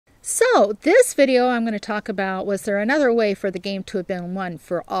So this video I'm going to talk about, was there another way for the game to have been won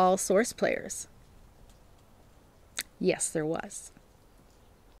for all Source players? Yes, there was.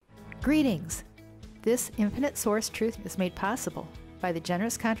 Greetings! This Infinite Source Truth is made possible by the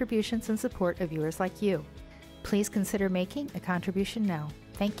generous contributions and support of viewers like you. Please consider making a contribution now.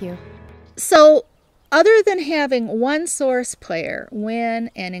 Thank you. So other than having one Source player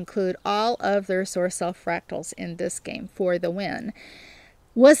win and include all of their Source Self Fractals in this game for the win,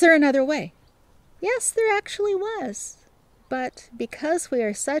 was there another way? Yes, there actually was. But because we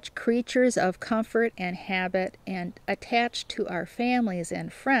are such creatures of comfort and habit and attached to our families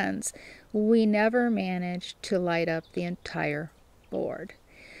and friends, we never managed to light up the entire board.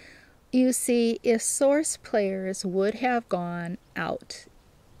 You see, if Source players would have gone out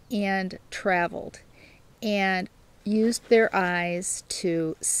and traveled and used their eyes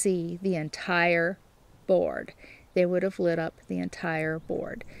to see the entire board, they would have lit up the entire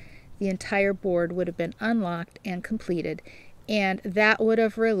board. The entire board would have been unlocked and completed, and that would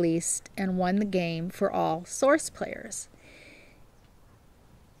have released and won the game for all Source players.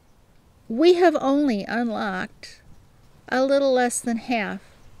 We have only unlocked a little less than half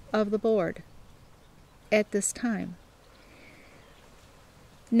of the board at this time.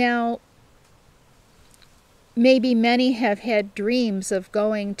 Now, maybe many have had dreams of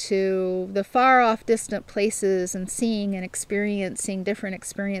going to the far-off distant places and seeing and experiencing different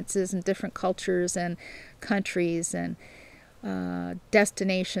experiences and different cultures and countries and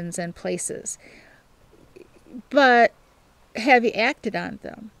destinations and places. But have you acted on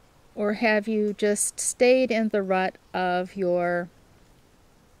them? Or have you just stayed in the rut of your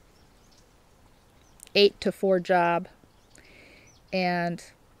 8 to 4 job and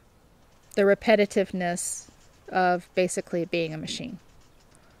the repetitiveness of basically being a machine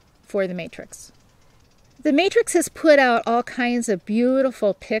for the Matrix? The Matrix has put out all kinds of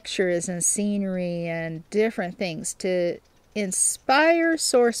beautiful pictures and scenery and different things to inspire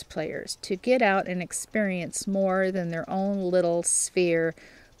Source players to get out and experience more than their own little sphere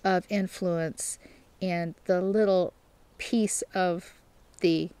of influence and the little piece of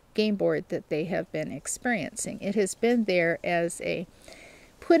the game board that they have been experiencing. It has been there as a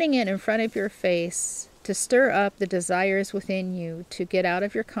putting it in front of your face to stir up the desires within you to get out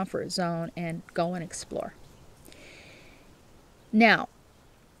of your comfort zone and go and explore. Now,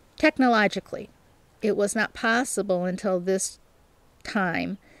 technologically, it was not possible until this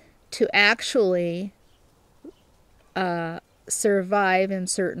time to actually survive in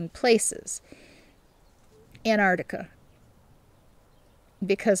certain places. Antarctica,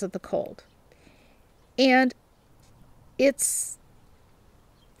 because of the cold. And it's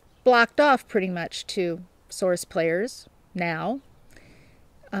blocked off pretty much to Source players now.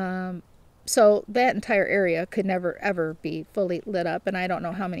 So that entire area could never ever be fully lit up, and I don't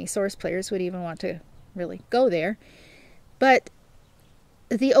know how many Source players would even want to really go there. But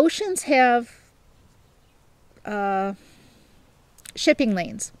the oceans have shipping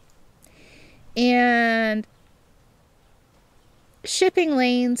lanes. And shipping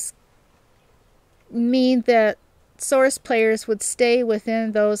lanes mean that Source players would stay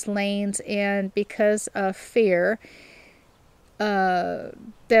within those lanes, and because of fear,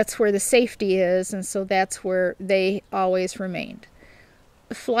 that's where the safety is, and so that's where they always remained.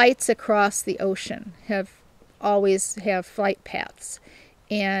 Flights across the ocean always have flight paths,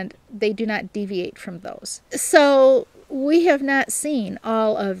 and they do not deviate from those. So we have not seen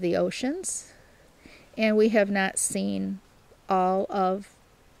all of the oceans, and we have not seen all of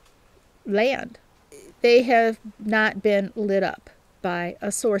land. They have not been lit up by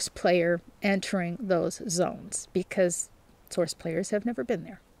a Source player entering those zones because Source players have never been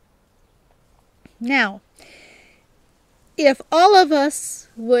there. Now, if all of us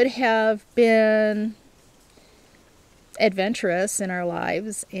would have been adventurous in our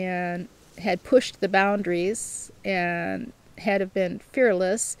lives and had pushed the boundaries and had have been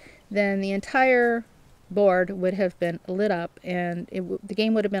fearless, then the entire board would have been lit up, and the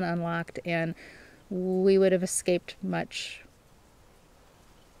game would have been unlocked, and we would have escaped much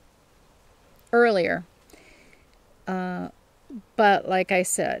earlier. But like I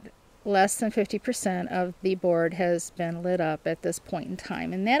said, less than 50% of the board has been lit up at this point in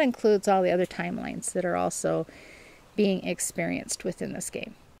time, and that includes all the other timelines that are also being experienced within this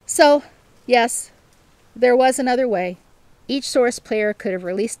game. So, yes, there was another way. Each Source player could have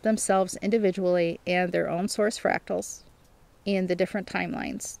released themselves individually and their own Source fractals in the different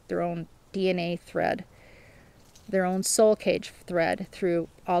timelines, their own DNA thread, their own soul cage thread through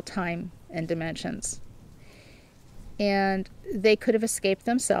all time and dimensions. And they could have escaped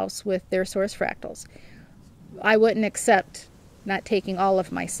themselves with their Source fractals. I wouldn't accept not taking all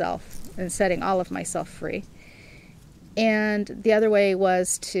of myself and setting all of myself free. And the other way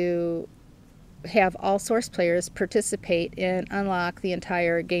was to have all source players participate and unlock the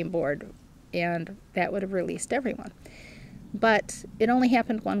entire game board, and that would have released everyone. But it only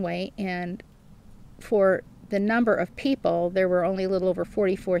happened one way, and for the number of people, there were only a little over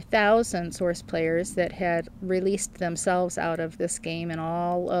 44,000 source players that had released themselves out of this game and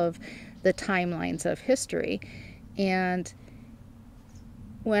all of the timelines of history. And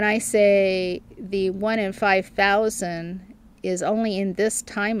when I say the 1 in 5,000 is only in this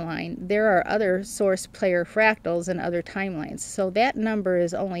timeline, there are other source player fractals in other timelines. So that number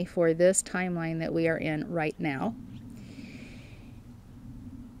is only for this timeline that we are in right now.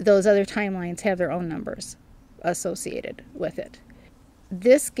 Those other timelines have their own numbers associated with it.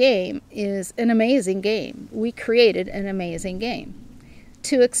 This game is an amazing game. We created an amazing game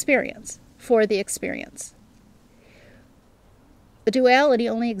to experience, for the experience. The duality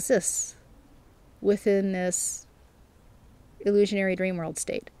only exists within this illusionary dream world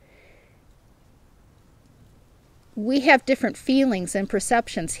state. We have different feelings and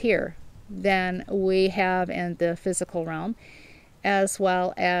perceptions here than we have in the physical realm, as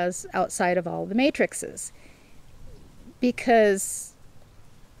well as outside of all the matrices, because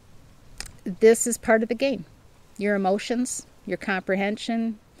this is part of the game. Your emotions, your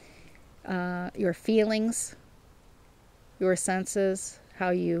comprehension, your feelings, your senses, how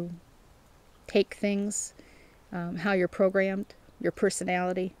you take things, how you're programmed, your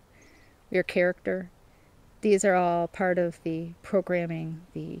personality, your character. These are all part of the programming,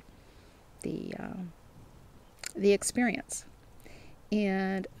 the experience.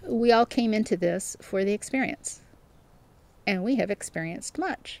 And we all came into this for the experience. And we have experienced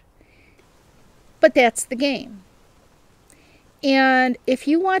much. But that's the game. And if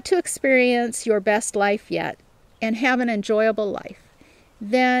you want to experience your best life yet and have an enjoyable life,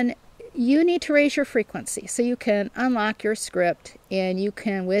 then you need to raise your frequency so you can unlock your script and you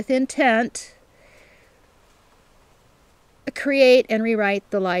can, with intent, create and rewrite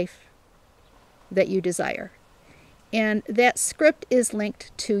the life that you desire. And that script is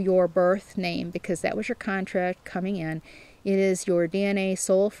linked to your birth name because that was your contract coming in. It is your DNA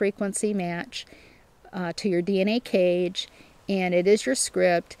soul frequency match to your DNA cage, and it is your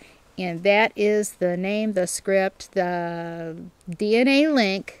script, and that is the name, the script, the DNA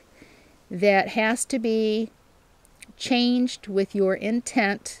link that has to be changed with your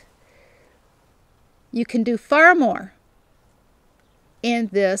intent. You can do far more in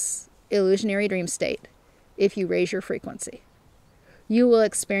this illusionary dream state if you raise your frequency. You will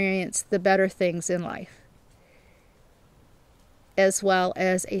experience the better things in life, as well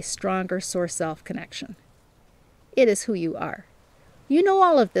as a stronger source self connection. It is who you are. You know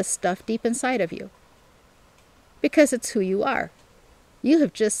all of this stuff deep inside of you because it's who you are. You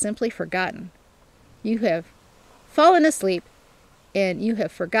have just simply forgotten. You have fallen asleep and you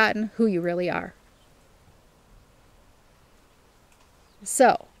have forgotten who you really are.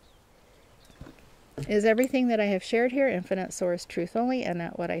 So, is everything that I have shared here infinite source truth only and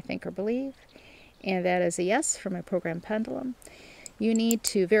not what I think or believe? And that is a yes from my program Pendulum. You need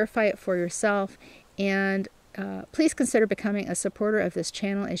to verify it for yourself, and please consider becoming a supporter of this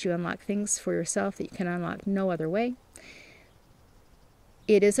channel as you unlock things for yourself that you can unlock no other way.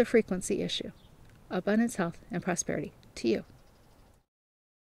 It is a frequency issue. Abundance, health, and prosperity to you.